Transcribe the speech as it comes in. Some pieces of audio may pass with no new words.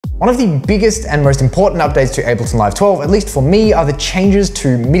One of the biggest and most important updates to Ableton Live 12, at least for me, are the changes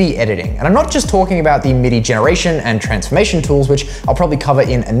to MIDI editing. And I'm not just talking about the MIDI generation and transformation tools, which I'll probably cover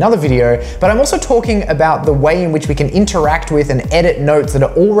in another video, but I'm also talking about the way in which we can interact with and edit notes that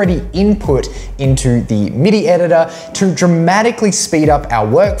are already input into the MIDI editor to dramatically speed up our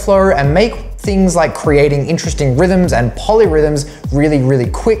workflow and make things like creating interesting rhythms and polyrhythms really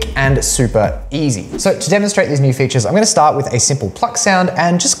quick and super easy. So to demonstrate these new features, I'm gonna start with a simple pluck sound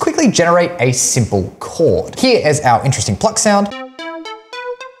and just quickly generate a simple chord. Here is our interesting pluck sound.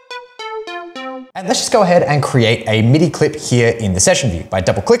 And let's just go ahead and create a MIDI clip here in the session view by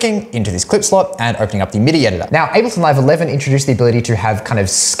double clicking into this clip slot and opening up the MIDI editor. Now, Ableton Live 11 introduced the ability to have kind of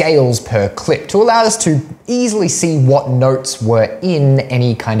scales per clip to allow us to easily see what notes were in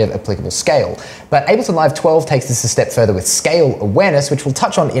any kind of applicable scale. But Ableton Live 12 takes this a step further with scale awareness, which we'll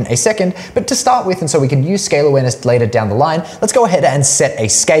touch on in a second. But to start with, and so we can use scale awareness later down the line, let's go ahead and set a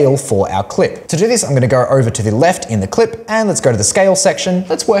scale for our clip. To do this, I'm gonna go over to the left in the clip and let's go to the scale section.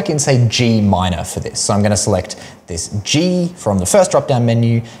 Let's work in, say, G minor for this. So I'm going to select this G from the first drop-down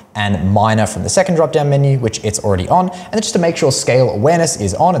menu and minor from the second drop-down menu, which it's already on. And then just to make sure scale awareness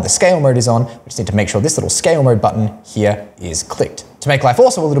is on and the scale mode is on, we just need to make sure this little scale mode button here is clicked. To make life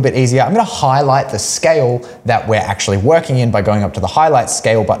also a little bit easier, I'm going to highlight the scale that we're actually working in by going up to the highlight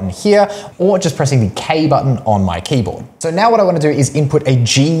scale button here, or just pressing the K button on my keyboard. So now what I want to do is input a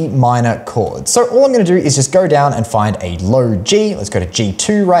G minor chord. So all I'm going to do is just go down and find a low G. Let's go to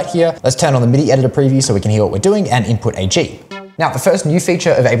G2 right here. Let's turn on the MIDI editor preview so we can hear what we're doing and input a G. Now, the first new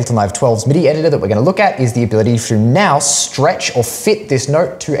feature of Ableton Live 12's MIDI editor that we're going to look at is the ability to now stretch or fit this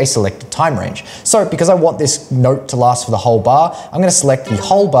note to a selected time range. So because I want this note to last for the whole bar, I'm going to select the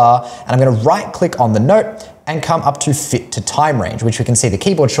whole bar and I'm going to right click on the note and come up to fit to time range, which we can see the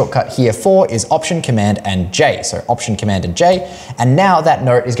keyboard shortcut here for is Option, Command, and J. So Option, Command, and J. And now that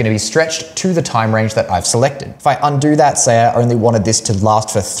note is going to be stretched to the time range that I've selected. If I undo that, say I only wanted this to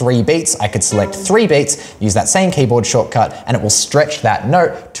last for 3 beats, I could select 3 beats, use that same keyboard shortcut, and it will stretch that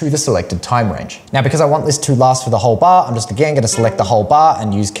note to the selected time range. Now, because I want this to last for the whole bar, I'm just again going to select the whole bar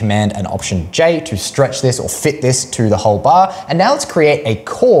and use Command and Option J to stretch this or fit this to the whole bar. And now let's create a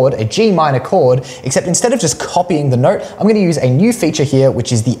chord, a G minor chord, except instead of just copying the note, I'm going to use a new feature here,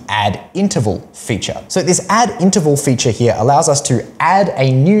 which is the add interval feature. So this add interval feature here allows us to add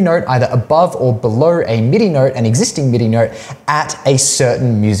a new note either above or below a MIDI note, an existing MIDI note, at a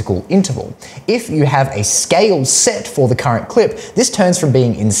certain musical interval. If you have a scale set for the current clip, this turns from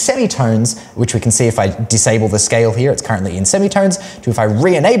being in semitones, which we can see if I disable the scale here, it's currently in semitones, to if I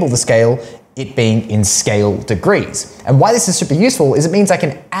re-enable the scale, it being in scale degrees. And why this is super useful is it means I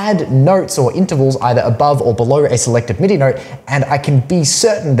can add notes or intervals either above or below a selected MIDI note, and I can be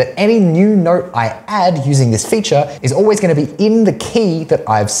certain that any new note I add using this feature is always going to be in the key that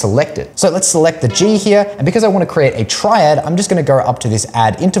I've selected. So let's select the G here, and because I want to create a triad, I'm just going to go up to this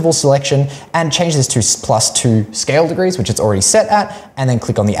add interval selection and change this to +2 scale degrees, which it's already set at, and then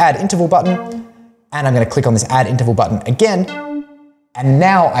click on the add interval button, and I'm going to click on this add interval button again. And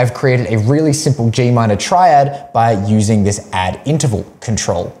now I've created a really simple G minor triad by using this add interval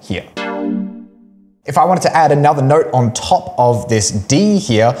control here. If I wanted to add another note on top of this D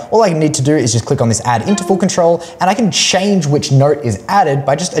here, all I need to do is just click on this add interval control and I can change which note is added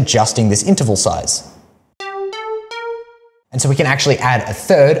by just adjusting this interval size. And so we can actually add a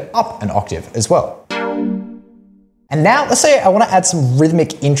third up an octave as well. And now let's say I want to add some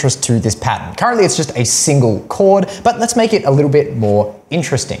rhythmic interest to this pattern. Currently it's just a single chord, but let's make it a little bit more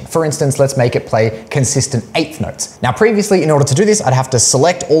interesting. For instance, let's make it play consistent eighth notes. Now previously, in order to do this, I'd have to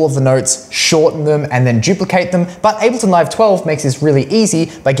select all of the notes, shorten them, and then duplicate them, but Ableton Live 12 makes this really easy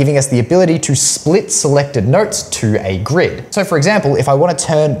by giving us the ability to split selected notes to a grid. So for example, if I want to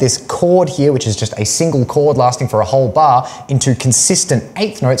turn this chord here, which is just a single chord lasting for a whole bar, into consistent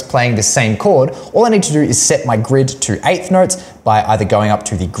eighth notes playing the same chord, all I need to do is set my grid to eighth notes by either going up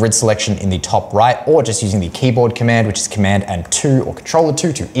to the grid selection in the top right or just using the keyboard command, which is Command and 2 or Controller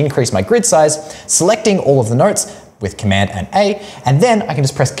 2 to increase my grid size, selecting all of the notes with Command and A, and then I can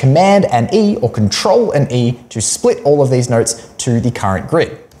just press Command and E or Control and E to split all of these notes to the current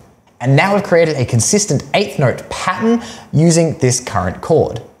grid. And now we've created a consistent eighth note pattern using this current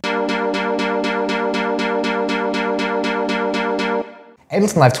chord.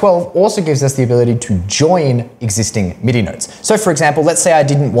 Ableton Live 12 also gives us the ability to join existing MIDI notes. So for example, let's say I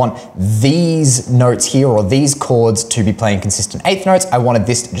didn't want these notes here or these chords to be playing consistent eighth notes. I wanted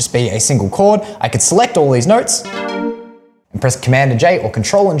this to just be a single chord. I could select all these notes and press Command and J or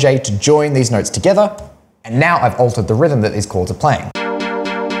Control and J to join these notes together. And now I've altered the rhythm that these chords are playing.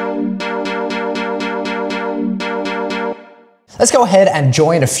 Let's go ahead and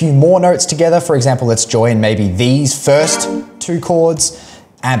join a few more notes together. For example, let's join maybe these first two chords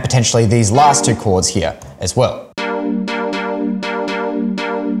and potentially these last two chords here as well.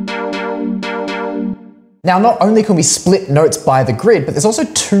 Now, not only can we split notes by the grid, but there's also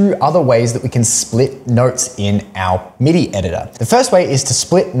two other ways that we can split notes in our MIDI editor. The first way is to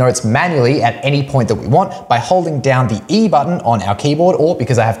split notes manually at any point that we want by holding down the E button on our keyboard, or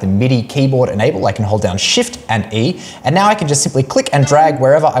because I have the MIDI keyboard enabled, I can hold down Shift and E, and now I can just simply click and drag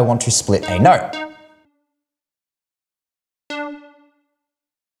wherever I want to split a note.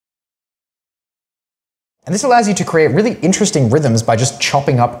 And this allows you to create really interesting rhythms by just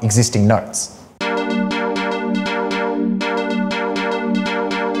chopping up existing notes.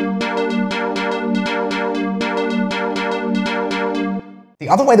 The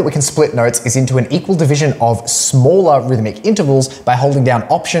other way that we can split notes is into an equal division of smaller rhythmic intervals by holding down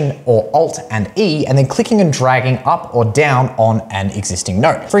Option or Alt and E and then clicking and dragging up or down on an existing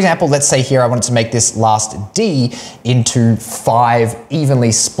note. For example, let's say here I wanted to make this last D into 5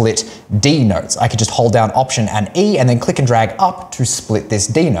 evenly split D notes. I could just hold down Option and E and then click and drag up to split this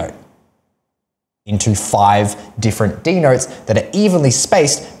D note into 5 different D notes that are evenly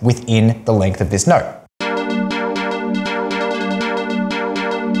spaced within the length of this note.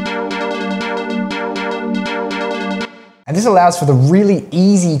 And this allows for the really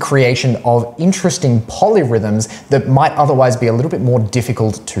easy creation of interesting polyrhythms that might otherwise be a little bit more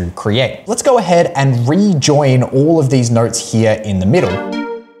difficult to create. Let's go ahead and rejoin all of these notes here in the middle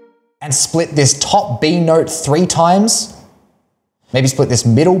and split this top B note 3 times. Maybe split this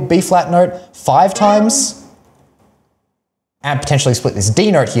middle B flat note 5 times, and potentially split this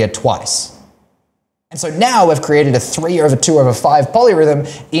D note here twice. And so now we've created a 3/2/5 polyrhythm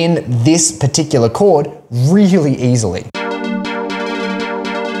in this particular chord really easily.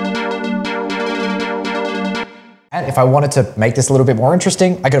 And if I wanted to make this a little bit more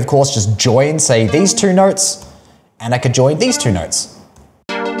interesting, I could of course just join, say, these two notes, and I could join these two notes.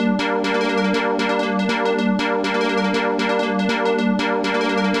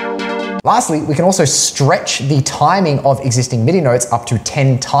 Lastly, we can also stretch the timing of existing MIDI notes up to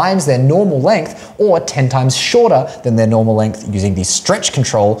 10 times their normal length or 10 times shorter than their normal length using the stretch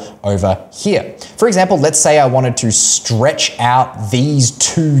control over here. For example, let's say I wanted to stretch out these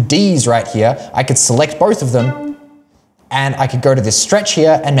two Ds right here. I could select both of them and I could go to this stretch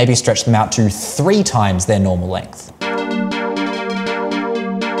here and maybe stretch them out to 3 times their normal length.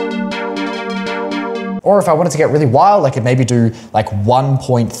 Or if I wanted to get really wild, I could maybe do like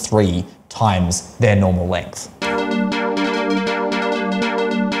 1.3 times their normal length.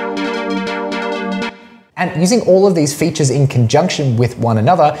 And using all of these features in conjunction with one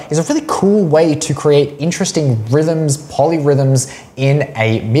another is a really cool way to create interesting rhythms, polyrhythms in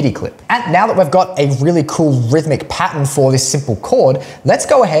a MIDI clip. And now that we've got a really cool rhythmic pattern for this simple chord, let's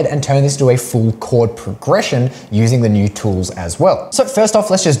go ahead and turn this into a full chord progression using the new tools as well. So first off,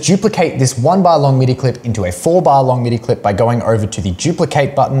 let's just duplicate this 1 bar long MIDI clip into a 4 bar long MIDI clip by going over to the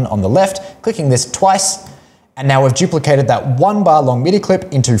duplicate button on the left, clicking this twice. And now we've duplicated that 1 bar long MIDI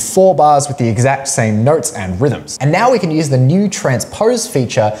clip into 4 bars with the exact same notes and rhythms. And now we can use the new transpose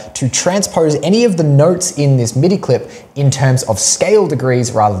feature to transpose any of the notes in this MIDI clip in terms of scale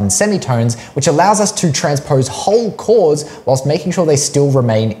degrees rather than semitones, which allows us to transpose whole chords whilst making sure they still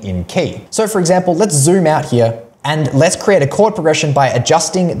remain in key. So for example, let's zoom out here and let's create a chord progression by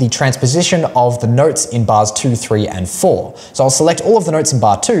adjusting the transposition of the notes in bars 2, 3, and 4. So I'll select all of the notes in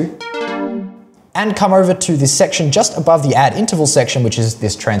bar 2, and come over to this section just above the add interval section, which is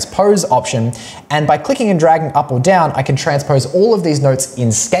this transpose option. And by clicking and dragging up or down, I can transpose all of these notes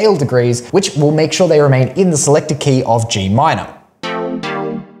in scale degrees, which will make sure they remain in the selected key of G minor.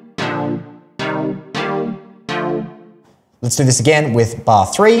 Let's do this again with bar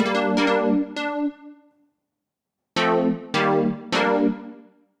 3.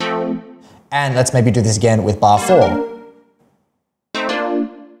 And let's maybe do this again with bar 4.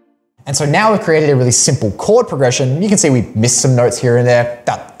 And so now we've created a really simple chord progression. You can see we missed some notes here and there.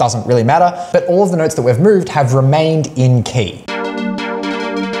 That doesn't really matter, but all of the notes that we've moved have remained in key.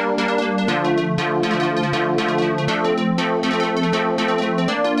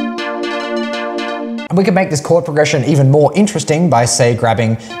 And we can make this chord progression even more interesting by, say,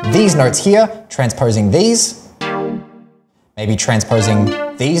 grabbing these notes here, transposing these, maybe transposing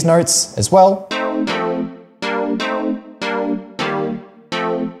these notes as well.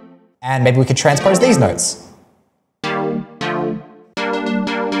 And maybe we could transpose these notes.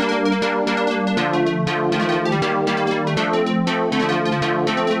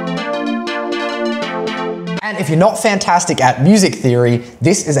 And if you're not fantastic at music theory,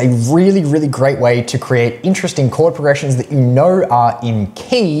 this is a really, really great way to create interesting chord progressions that you know are in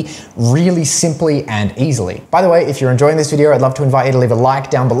key really simply and easily. By the way, if you're enjoying this video, I'd love to invite you to leave a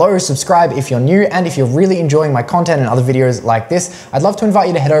like down below, subscribe if you're new, and if you're really enjoying my content and other videos like this, I'd love to invite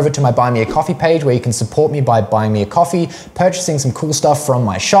you to head over to my Buy Me a Coffee page where you can support me by buying me a coffee, purchasing some cool stuff from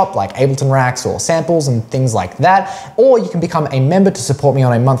my shop like Ableton racks or samples and things like that, or you can become a member to support me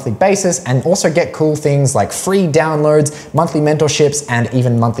on a monthly basis and also get cool things like free downloads, monthly mentorships, and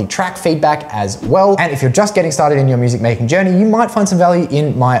even monthly track feedback as well. And if you're just getting started in your music making journey, you might find some value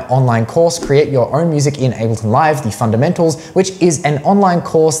in my online course, Create Your Own Music in Ableton Live, The Fundamentals, which is an online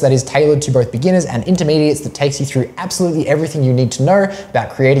course that is tailored to both beginners and intermediates that takes you through absolutely everything you need to know about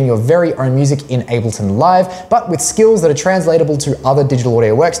creating your very own music in Ableton Live, but with skills that are translatable to other digital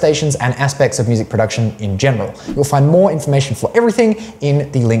audio workstations and aspects of music production in general. You'll find more information for everything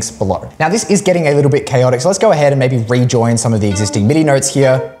in the links below. Now, this is getting a little bit chaotic, so let's go ahead and maybe rejoin some of the existing MIDI notes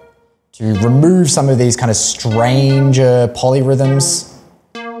here to remove some of these kind of stranger polyrhythms.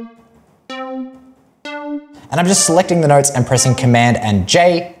 And I'm just selecting the notes and pressing Command and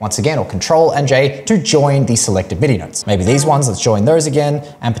J once again, or Control and J to join the selected MIDI notes. Maybe these ones, let's join those again,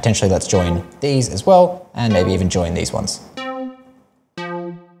 and potentially let's join these as well, and maybe even join these ones.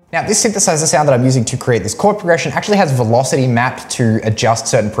 Now, this synthesizer sound that I'm using to create this chord progression actually has velocity mapped to adjust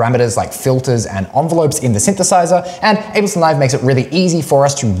certain parameters like filters and envelopes in the synthesizer, and Ableton Live makes it really easy for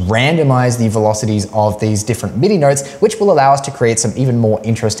us to randomize the velocities of these different MIDI notes, which will allow us to create some even more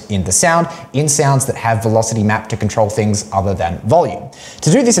interest in the sound, in sounds that have velocity mapped to control things other than volume.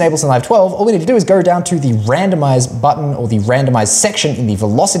 To do this in Ableton Live 12, all we need to do is go down to the randomize button or the randomize section in the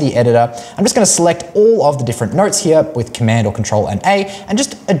velocity editor. I'm just going to select all of the different notes here with Command or Control and A, and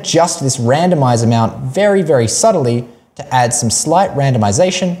just adjust this randomize amount very, very subtly to add some slight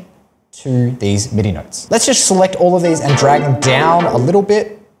randomization to these MIDI notes. Let's just select all of these and drag them down a little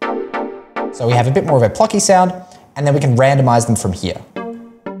bit so we have a bit more of a plucky sound, and then we can randomize them from here.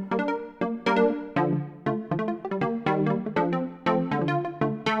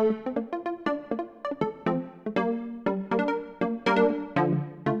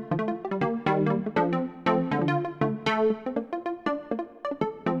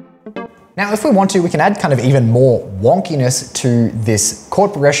 Now, if we want to, we can add kind of even more wonkiness to this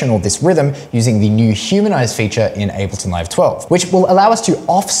chord progression or this rhythm using the new Humanize feature in Ableton Live 12, which will allow us to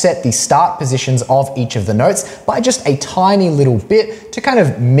offset the start positions of each of the notes by just a tiny little bit to kind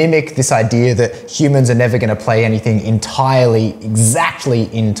of mimic this idea that humans are never going to play anything entirely exactly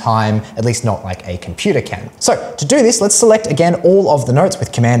in time, at least not like a computer can. So to do this, let's select again all of the notes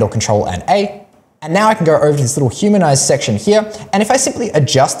with Command or Control and A. And now I can go over to this little Humanize section here, and if I simply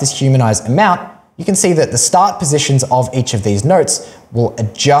adjust this Humanize amount, you can see that the start positions of each of these notes will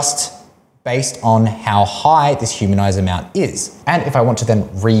adjust based on how high this Humanize amount is. And if I want to then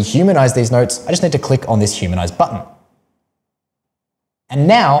re-humanize these notes, I just need to click on this Humanize button. And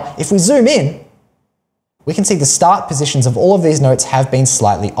now, if we zoom in, we can see the start positions of all of these notes have been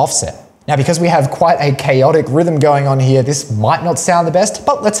slightly offset. Now, because we have quite a chaotic rhythm going on here, this might not sound the best,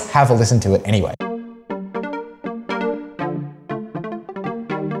 but let's have a listen to it anyway.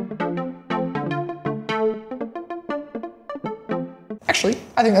 Actually,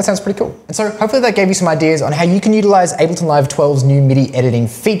 I think that sounds pretty cool. And so hopefully that gave you some ideas on how you can utilize Ableton Live 12's new MIDI editing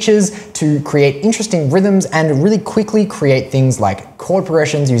features to create interesting rhythms and really quickly create things like chord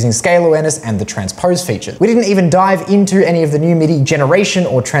progressions using scale awareness and the transpose feature. We didn't even dive into any of the new MIDI generation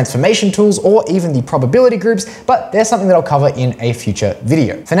or transformation tools or even the probability groups, but there's something that I'll cover in a future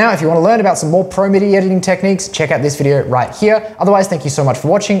video. For now, if you want to learn about some more pro MIDI editing techniques, check out this video right here. Otherwise, thank you so much for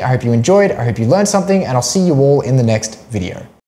watching. I hope you enjoyed, I hope you learned something, and I'll see you all in the next video.